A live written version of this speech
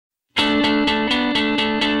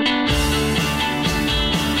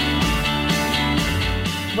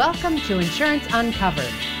Welcome to Insurance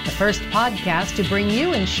Uncovered, the first podcast to bring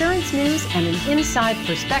you insurance news and an inside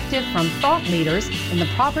perspective from thought leaders in the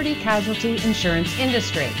property casualty insurance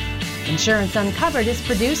industry. Insurance Uncovered is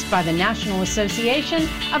produced by the National Association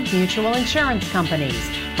of Mutual Insurance Companies.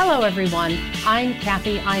 Hello, everyone. I'm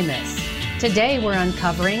Kathy Imus. Today, we're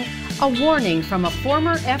uncovering a warning from a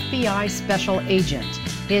former FBI special agent.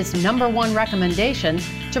 His number one recommendation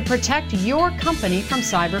to protect your company from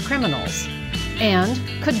cyber criminals. And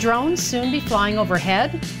could drones soon be flying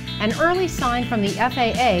overhead? An early sign from the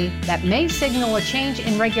FAA that may signal a change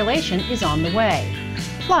in regulation is on the way.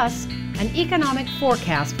 Plus, an economic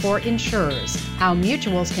forecast for insurers, how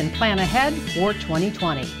mutuals can plan ahead for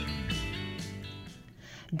 2020.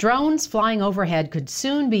 Drones flying overhead could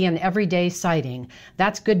soon be an everyday sighting.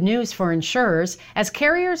 That's good news for insurers, as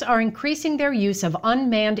carriers are increasing their use of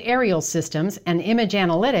unmanned aerial systems and image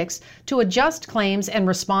analytics to adjust claims and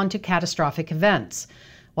respond to catastrophic events.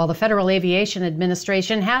 While the Federal Aviation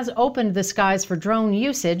Administration has opened the skies for drone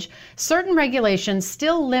usage, certain regulations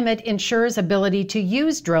still limit insurers' ability to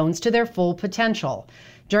use drones to their full potential.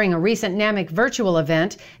 During a recent NAMIC virtual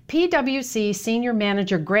event, PwC Senior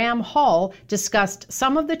Manager Graham Hall discussed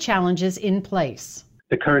some of the challenges in place.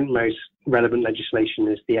 The current most relevant legislation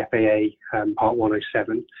is the FAA Part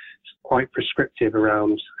 107. It's quite prescriptive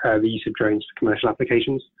around the use of drones for commercial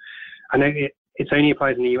applications. I know it only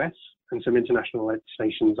applies in the US, and some international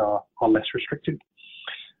legislations are less restrictive.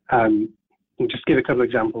 I'll just give a couple of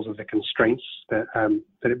examples of the constraints that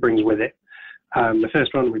it brings with it. The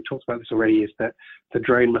first one, we've talked about this already, is that the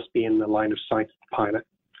drone must be in the line of sight of the pilot.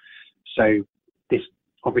 So this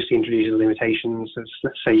obviously introduces limitations.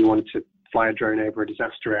 Let's say you wanted to fly a drone over a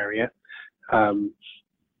disaster area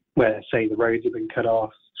where, say, the roads have been cut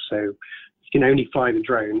off. So you can only fly the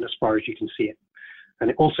drone as far as you can see it. And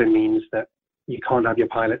it also means that you can't have your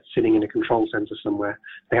pilot sitting in a control center somewhere.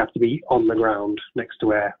 They have to be on the ground next to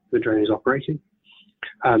where the drone is operating.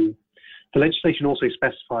 The legislation also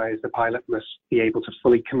specifies the pilot must be able to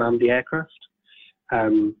fully command the aircraft,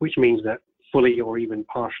 which means that fully or even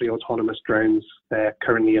partially autonomous drones, they're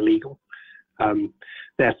currently illegal.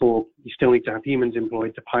 Therefore, you still need to have humans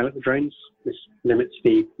employed to pilot the drones. This limits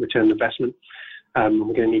the return on investment. We're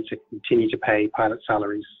going to need to continue to pay pilot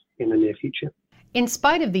salaries in the near future. In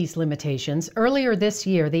spite of these limitations, earlier this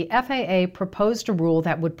year, the FAA proposed a rule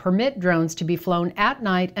that would permit drones to be flown at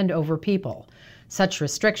night and over people. Such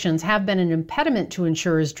restrictions have been an impediment to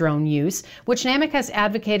insurers' drone use, which NAMIC has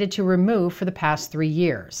advocated to remove for the past 3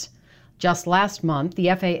 years. Just last month, the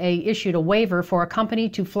FAA issued a waiver for a company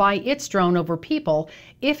to fly its drone over people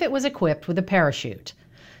if it was equipped with a parachute.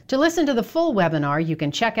 To listen to the full webinar, you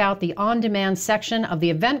can check out the on-demand section of the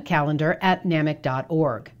event calendar at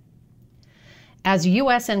namic.org. As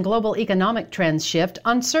U.S. and global economic trends shift,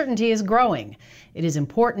 uncertainty is growing. It is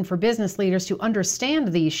important for business leaders to understand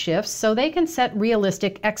these shifts so they can set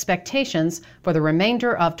realistic expectations for the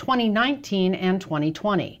remainder of 2019 and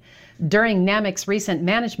 2020. During NAMIC's recent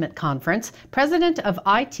management conference, President of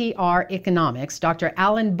ITR Economics, Dr.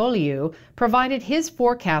 Alan Beaulieu, provided his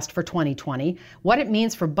forecast for 2020, what it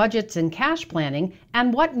means for budgets and cash planning,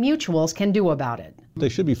 and what mutuals can do about it. They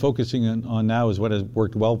should be focusing on now is what has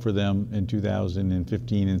worked well for them in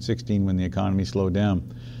 2015 and 16 when the economy slowed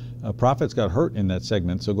down. Profits got hurt in that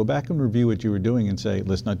segment, so go back and review what you were doing and say,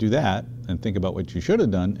 let's not do that, and think about what you should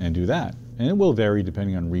have done and do that. And it will vary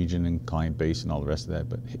depending on region and client base and all the rest of that,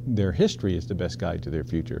 but their history is the best guide to their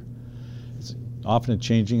future. It's often a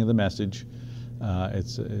changing of the message.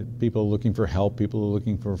 It's people looking for help, people are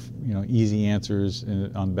looking for easy answers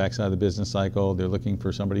on the backside of the business cycle. They're looking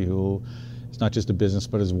for somebody who is not just a business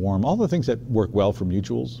but is warm. All the things that work well for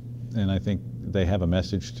mutuals, and I think they have a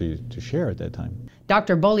message to share at that time.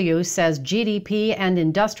 Dr. Beaulieu says GDP and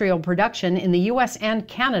industrial production in the U.S. and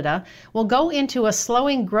Canada will go into a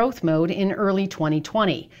slowing growth mode in early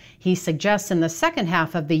 2020. He suggests in the second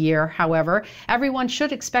half of the year, however, everyone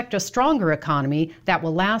should expect a stronger economy that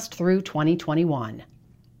will last through 2021.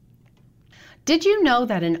 Did you know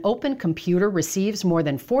that an open computer receives more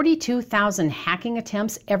than 42,000 hacking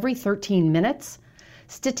attempts every 13 minutes?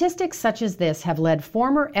 Statistics such as this have led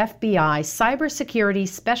former FBI cybersecurity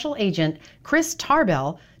special agent Chris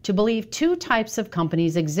Tarbell to believe two types of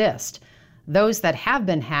companies exist: those that have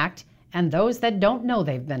been hacked and those that don't know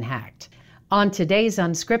they've been hacked. On today's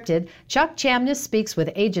Unscripted, Chuck Chamness speaks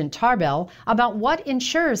with Agent Tarbell about what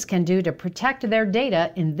insurers can do to protect their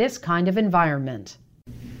data in this kind of environment.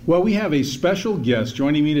 Well, we have a special guest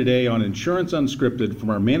joining me today on Insurance Unscripted from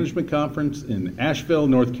our management conference in Asheville,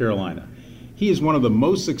 North Carolina. He is one of the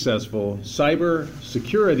most successful cyber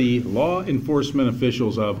security law enforcement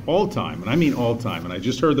officials of all time, and I mean all time. And I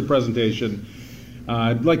just heard the presentation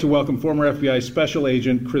I'd like to welcome former FBI Special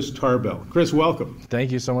Agent Chris Tarbell. Chris, welcome.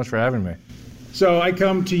 Thank you so much for having me. So I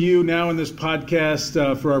come to you now in this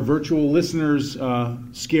podcast for our virtual listeners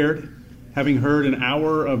scared, having heard an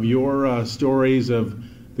hour of your stories of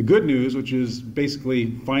the good news, which is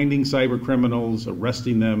basically finding cyber criminals,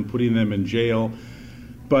 arresting them, putting them in jail.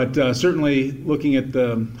 But certainly looking at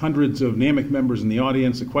the hundreds of NAMIC members in the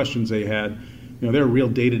audience, the questions they had, there are real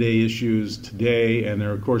day-to-day issues today, and there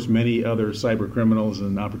are, of course, many other cyber criminals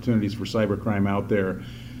and opportunities for cybercrime out there.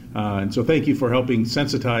 And so thank you for helping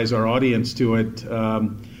sensitize our audience to it,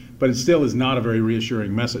 but it still is not a very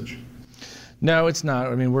reassuring message. No, it's not.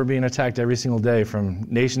 I mean, we're being attacked every single day, from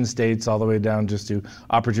nation states all the way down just to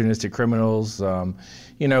opportunistic criminals.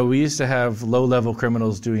 We used to have low-level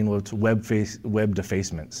criminals doing web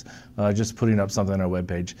defacements, just putting up something on a web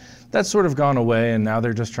page. That's sort of gone away, and now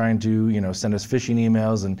they're just trying to, send us phishing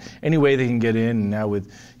emails and any way they can get in. And now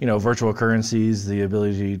with, virtual currencies, the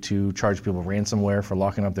ability to charge people ransomware for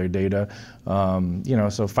locking up their data.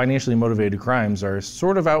 So financially motivated crimes are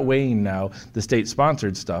sort of outweighing now the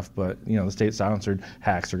state-sponsored stuff, but, the state-sponsored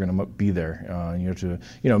hacks are going to be there,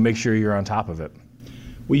 to make sure you're on top of it.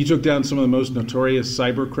 Well, you took down some of the most notorious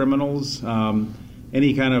cyber criminals.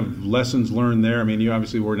 Any kind of lessons learned there? I mean, you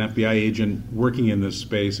obviously were an FBI agent working in this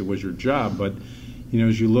space. It was your job. But,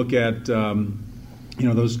 as you look at,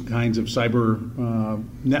 those kinds of cyber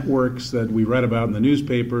networks that we read about in the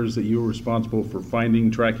newspapers that you were responsible for finding,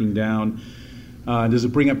 tracking down, does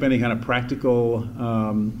it bring up any kind of practical,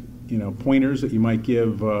 pointers that you might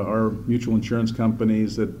give our mutual insurance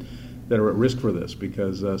companies that are at risk for this?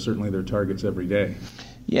 Because certainly they're targets every day.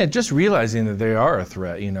 Yeah, just realizing that they are a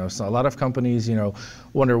threat. So a lot of companies,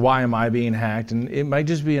 wonder, why am I being hacked? And it might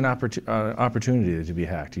just be an opportunity to be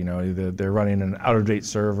hacked. Either they're running an out-of-date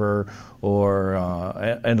server or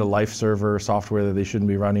end-of-life server software that they shouldn't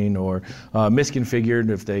be running, or misconfigured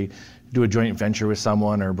if they do a joint venture with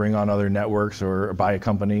someone or bring on other networks or buy a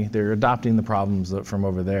company. They're adopting the problems from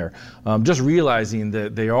over there. Just realizing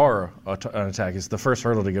that they are an attack is the first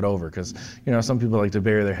hurdle to get over, because some people like to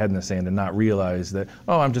bury their head in the sand and not realize that,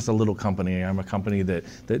 I'm just a little company. I'm a company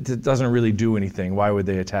that doesn't really do anything. Why would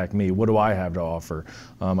they attack me? What do I have to offer?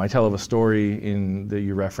 I tell of a story that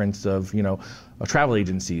you referenced of travel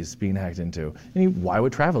agencies being hacked into. And why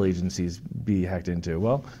would travel agencies be hacked into?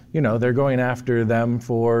 Well, they're going after them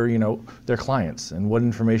for, their clients and what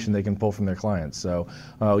information they can pull from their clients. So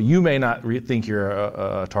you may not think you're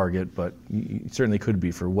a target, but you certainly could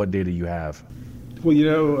be for what data you have. Well,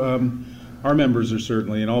 our members are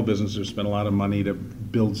certainly, and all businesses spend a lot of money to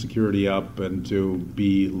build security up and to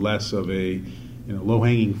be less of a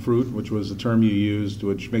low-hanging fruit, which was the term you used,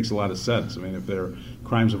 which makes a lot of sense. I mean, if they're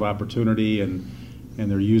crimes of opportunity and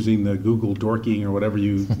they're using the Google dorking or whatever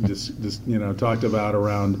you talked about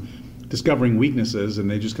around discovering weaknesses, and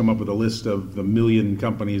they just come up with a list of the million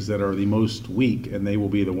companies that are the most weak, and they will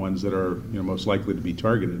be the ones that are most likely to be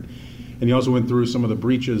targeted. And you also went through some of the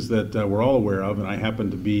breaches that we're all aware of, and I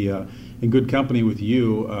happen to be in good company with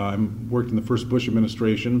you. I worked in the first Bush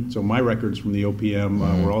administration, so my records from the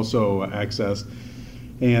OPM were also accessed.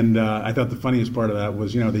 And I thought the funniest part of that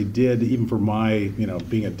was, they did, even for my,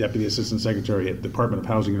 being a deputy assistant secretary at the Department of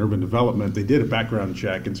Housing and Urban Development, they did a background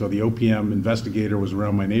check. And so the OPM investigator was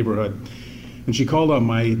around my neighborhood. And she called on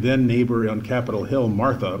my then neighbor on Capitol Hill,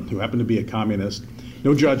 Martha, who happened to be a communist.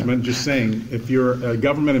 No judgment, just saying, if you're a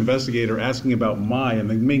government investigator asking about and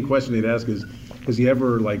the main question they'd ask is, has he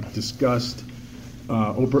ever discussed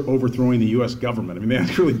overthrowing the U.S. government? I mean, they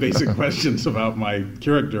ask really basic questions about my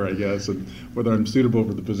character, I guess, and whether I'm suitable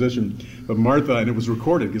for the position. But Martha, and it was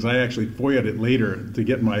recorded because I actually FOIA'd it later to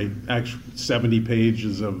get my actual 70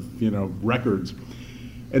 pages of records.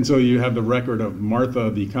 And so you have the record of Martha,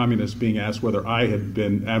 the communist, being asked whether I had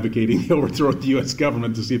been advocating the overthrow of the U.S.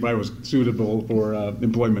 government to see if I was suitable for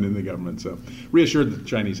employment in the government. So reassured that the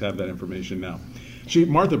Chinese have that information now.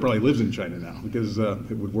 Martha probably lives in China now because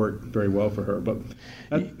it would work very well for her. But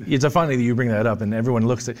it's funny that you bring that up, and everyone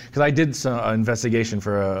looks at, because I did an investigation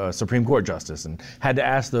for a Supreme Court justice and had to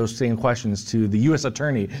ask those same questions to the U.S.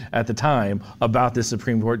 attorney at the time about this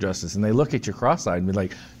Supreme Court justice, and they look at you cross-eyed and be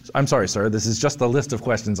like, "I'm sorry, sir, this is just the list of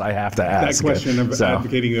questions I have to ask." That question of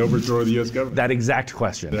advocating the overthrow of the U.S. government. That exact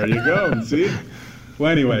question. There you go. See. Well,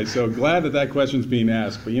 anyway, so glad that question's being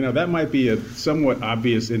asked, but that might be a somewhat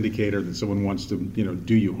obvious indicator that someone wants to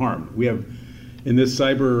do you harm. We have in this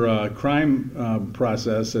cyber crime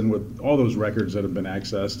process, and with all those records that have been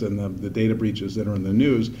accessed and the data breaches that are in the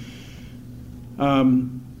news,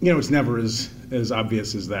 it's never as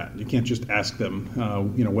obvious as that. You can't just ask them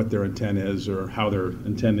what their intent is or how they're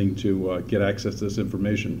intending to get access to this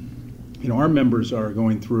information. Our members are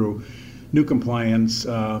going through new compliance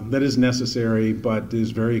that is necessary but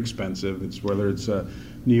is very expensive. It's whether it's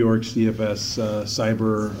New York CFS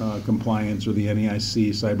cyber compliance or the NEIC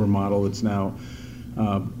cyber model. It's now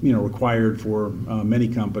required for many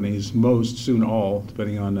companies, most, soon all,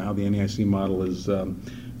 depending on how the NEIC model is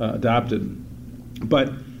adopted.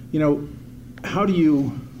 But how do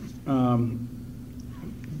you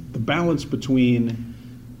the balance between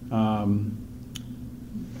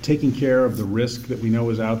taking care of the risk that we know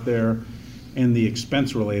is out there and the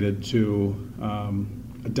expense related to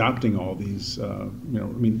adopting all these,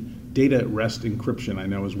 data at rest encryption, I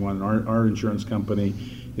know, is one. Our insurance company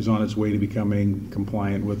is on its way to becoming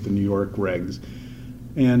compliant with the New York regs.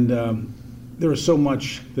 And there is so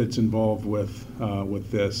much that's involved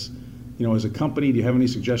with this. As a company, do you have any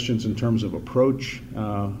suggestions in terms of approach,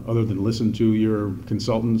 other than listen to your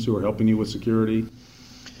consultants who are helping you with security?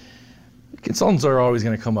 Consultants are always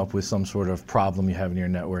going to come up with some sort of problem you have in your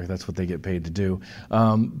network. That's what they get paid to do.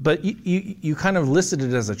 But you kind of listed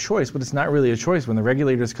it as a choice, but it's not really a choice. When the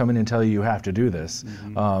regulators come in and tell you have to do this,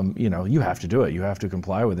 you have to do it. You have to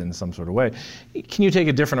comply with it in some sort of way. Can you take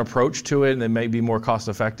a different approach to it that may be more cost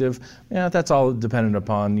effective? Yeah, that's all dependent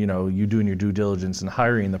upon you doing your due diligence and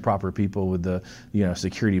hiring the proper people with the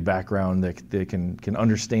security background that can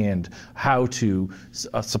understand how to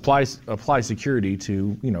apply security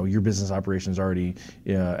to your business operations already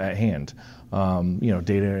at hand.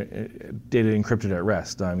 Data encrypted at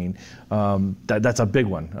rest. I mean, that's a big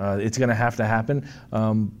one. It's going to have to happen.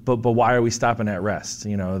 But why are we stopping at rest?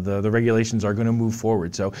 The regulations are going to move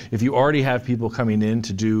forward. So if you already have people coming in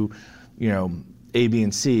to do, A, B,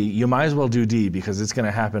 and C, you might as well do D because it's going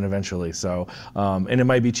to happen eventually. So, and it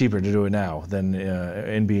might be cheaper to do it now than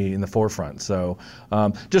and be in the forefront. So,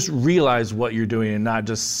 just realize what you're doing and not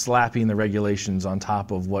just slapping the regulations on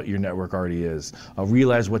top of what your network already is.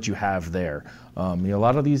 Realize what you have there. A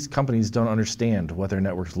lot of these companies don't understand what their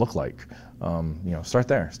networks look like. Start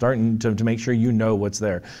there. Start to make sure you know what's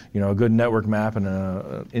there. A good network map and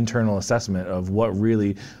an internal assessment of what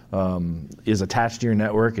really is attached to your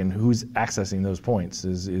network and who's accessing those points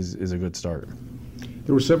is a good start.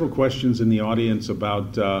 There were several questions in the audience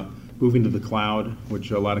about moving to the cloud, which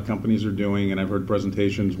a lot of companies are doing, and I've heard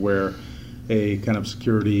presentations where a kind of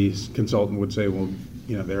security consultant would say, well,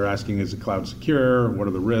 they're asking, is the cloud secure? What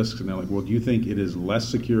are the risks? And they're like, well, do you think it is less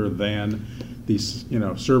secure than these,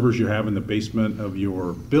 servers you have in the basement of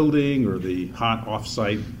your building or the hot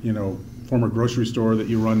off-site, former grocery store that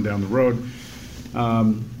you run down the road?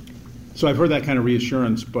 So I've heard that kind of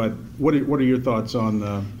reassurance, but what are your thoughts on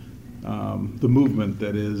the movement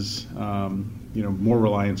that is, more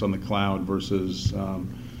reliance on the cloud versus,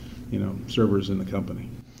 servers in the company?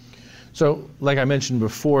 So, like I mentioned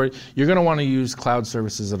before, you're going to want to use cloud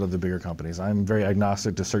services at other bigger companies. I'm very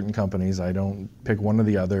agnostic to certain companies. I don't pick one or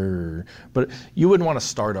the other. But you wouldn't want to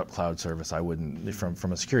start up cloud service, I wouldn't,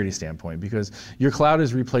 from a security standpoint, because your cloud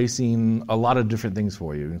is replacing a lot of different things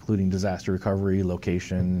for you, including disaster recovery,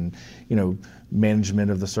 location, management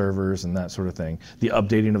of the servers and that sort of thing, the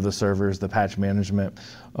updating of the servers, the patch management.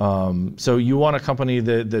 So you want a company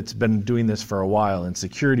that's been doing this for a while, and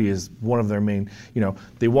security is one of their main,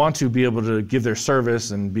 they want to be able to give their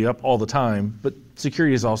service and be up all the time, but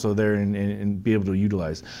security is also there and be able to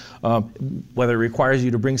utilize. Whether it requires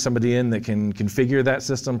you to bring somebody in that can configure that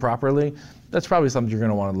system properly, that's probably something you're going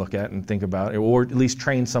to want to look at and think about, or at least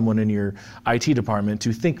train someone in your IT department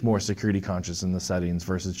to think more security conscious in the settings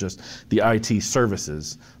versus just the IT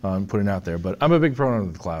services putting out there. But I'm a big proponent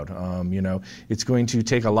of the cloud. It's going to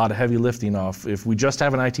take a lot of heavy lifting off. If we just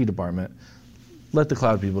have an IT department, let the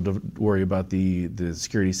cloud people worry about the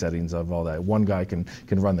security settings of all that. One guy can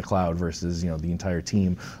run the cloud versus the entire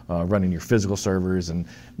team running your physical servers and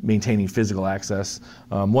maintaining physical access.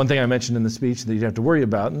 One thing I mentioned in the speech that you have to worry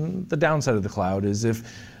about, and the downside of the cloud, is if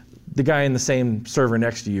the guy in the same server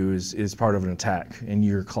next to you is part of an attack and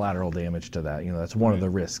you're collateral damage to that. That's one of the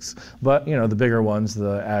risks. But the bigger ones,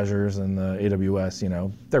 the Azures and the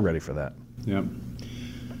AWS, they're ready for that. Yeah.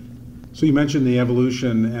 So you mentioned the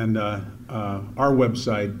evolution, and our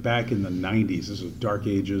website back in the 90s, this was dark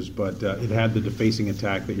ages, but it had the defacing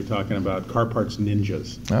attack that you're talking about, Car Parts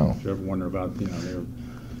Ninjas. Oh. If you ever wonder about, they're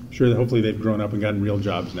sure that hopefully they've grown up and gotten real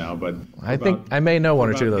jobs now, but I think I may know one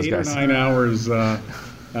or two of those guys. 8 or 9 hours,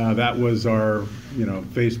 that was our,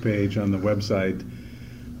 face page on the website.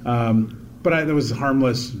 But that was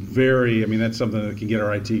harmless, that's something that can get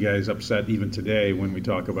our IT guys upset even today when we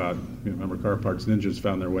talk about, remember Car Parts Ninjas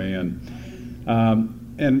found their way in.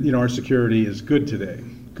 And our security is good today,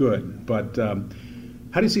 but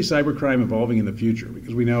how do you see cybercrime evolving in the future?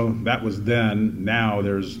 Because we know that was then. Now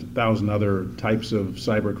there's 1,000 other types of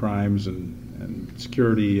cybercrimes and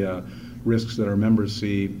security risks that our members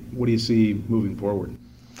see. What do you see moving forward?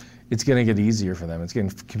 It's going to get easier for them.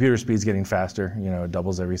 Computer speed's getting faster. It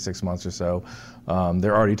doubles every 6 months or so.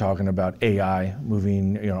 They're already talking about AI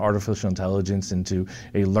moving, artificial intelligence into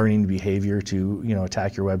a learning behavior to,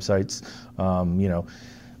 attack your websites.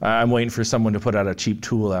 I'm waiting for someone to put out a cheap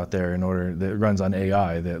tool out there that runs on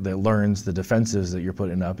AI that learns the defensives that you're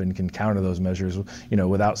putting up and can counter those measures,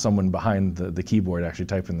 without someone behind the keyboard actually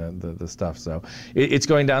typing the stuff. So it's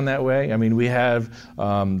going down that way. I mean, we have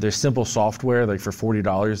there's simple software like for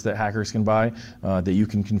 $40 that hackers can buy that you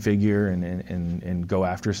can configure and go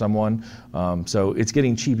after someone. So it's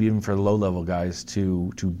getting cheap even for the low-level guys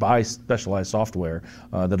to buy specialized software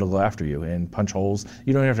that'll go after you and punch holes.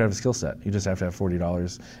 You don't have to have a skill set. You just have to have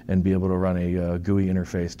 $40 and be able to run a GUI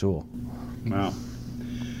interface tool. Wow.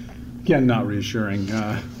 Again, not reassuring.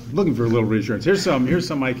 Looking for a little reassurance. Here's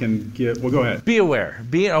some I can get. Well, go ahead. Be aware.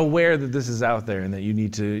 Be aware that this is out there and that you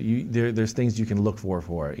need to. There's things you can look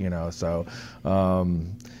for it. So.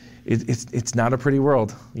 It's not a pretty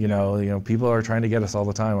world. People are trying to get us all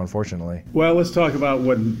the time, unfortunately. Well, let's talk about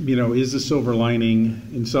what is the silver lining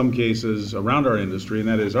in some cases around our industry, and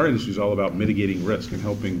that is our industry is all about mitigating risk and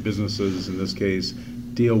helping businesses, in this case,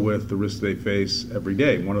 deal with the risks they face every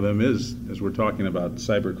day. One of them is, as we're talking about,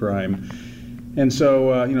 cybercrime. And so,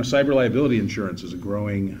 cyber liability insurance is a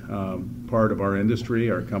growing part of our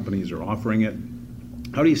industry. Our companies are offering it.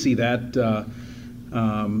 How do you see that,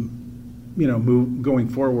 move going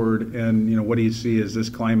forward? And, what do you see as this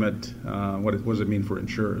climate? What does it mean for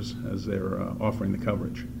insurers as they're offering the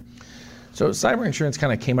coverage? So cyber insurance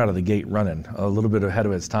kind of came out of the gate running a little bit ahead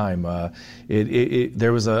of its time.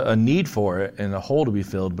 There was a need for it and a hole to be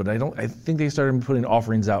filled, but I think they started putting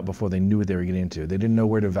offerings out before they knew what they were getting into. They didn't know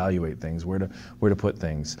where to evaluate things, where to put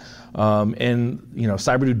things.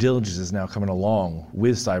 Cyber due diligence is now coming along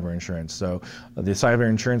with cyber insurance. So the cyber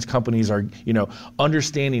insurance companies are,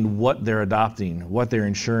 understanding what they're adopting, what they're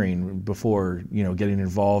insuring before, getting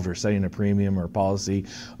involved or setting a premium or policy.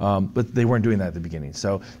 But they weren't doing that at the beginning.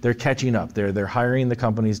 So they're catching up. They're hiring the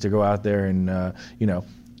companies to go out there and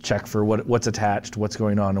check for what's attached, what's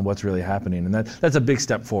going on, and what's really happening. And that's a big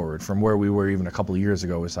step forward from where we were even a couple of years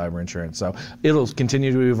ago with cyber insurance. So it'll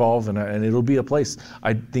continue to evolve, and it'll be a place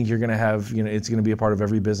I think you're going to have. It's going to be a part of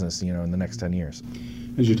every business. In the next 10 years.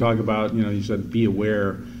 As you talk about, you said be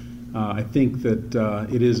aware. I think that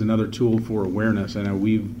it is another tool for awareness. I know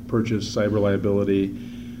we've purchased cyber liability.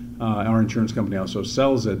 Our insurance company also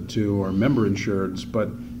sells it to our member insureds, but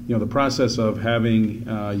the process of having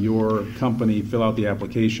your company fill out the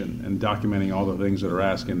application and documenting all the things that are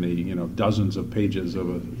asked in the dozens of pages of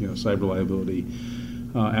a cyber liability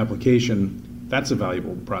application, that's a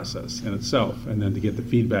valuable process in itself. And then to get the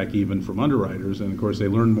feedback even from underwriters, and of course they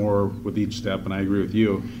learn more with each step. And I agree with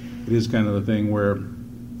you, it is kind of the thing where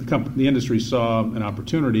the industry saw an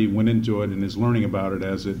opportunity, went into it, and is learning about it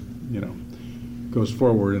as it goes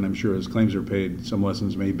forward. And I'm sure as claims are paid, some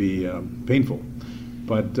lessons may be painful.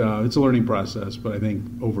 But it's a learning process. But I think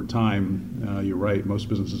over time, you're right, most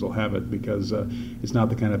businesses will have it because it's not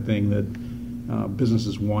the kind of thing that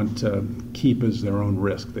businesses want to keep as their own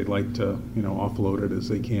risk. They'd like to offload it as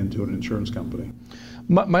they can to an insurance company.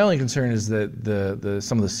 My only concern is that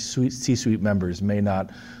some of the C-suite members may not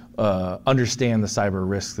understand the cyber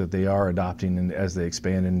risks that they are adopting as they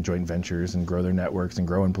expand in joint ventures and grow their networks and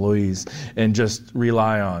grow employees, and just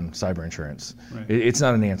rely on cyber insurance. Right. It's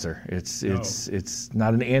not an answer. It's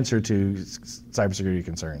not an answer to cybersecurity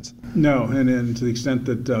concerns. No, and to the extent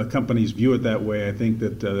that companies view it that way, I think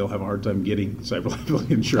that they'll have a hard time getting cyber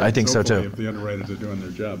liability insurance. I think so too. If the underwriters are doing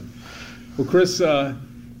their job. Well, Chris,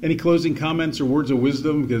 any closing comments or words of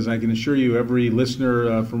wisdom? Because I can assure you every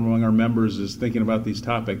listener from among our members is thinking about these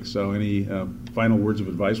topics. So any final words of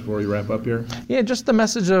advice before we wrap up here? Yeah, just the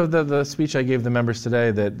message of the speech I gave the members today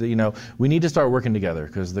that, we need to start working together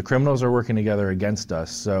because the criminals are working together against us.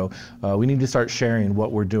 So we need to start sharing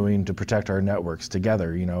what we're doing to protect our networks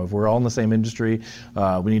together. If we're all in the same industry,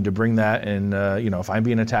 we need to bring that. And, if I'm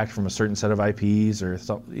being attacked from a certain set of IPs or,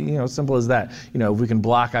 simple as that, if we can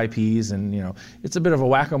block IPs and, it's a bit of a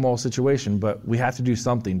whack-a-mole situation, but we have to do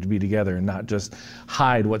something to be together and not just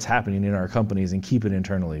hide what's happening in our companies and keep it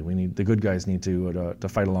internally. The good guys need to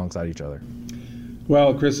fight alongside each other.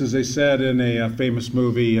 Well, Chris, as they said in a famous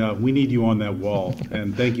movie, we need you on that wall.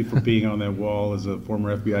 And thank you for being on that wall as a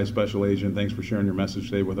former FBI special agent. Thanks for sharing your message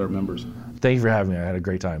today with our members. Thank you for having me. I had a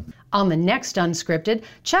great time. On the next Unscripted,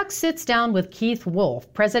 Chuck sits down with Keith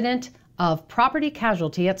Wolf, president of Property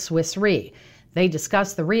Casualty at Swiss Re. They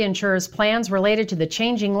discuss the reinsurer's plans related to the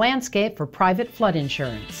changing landscape for private flood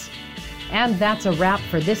insurance. And that's a wrap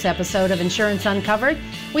for this episode of Insurance Uncovered.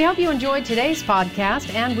 We hope you enjoyed today's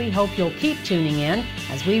podcast, and we hope you'll keep tuning in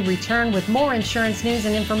as we return with more insurance news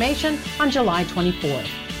and information on July 24th.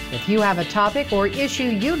 If you have a topic or issue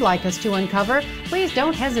you'd like us to uncover, please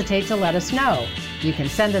don't hesitate to let us know. You can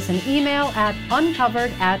send us an email at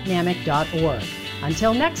uncovered@namic.org.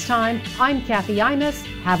 Until next time, I'm Kathy Imus.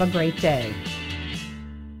 Have a great day.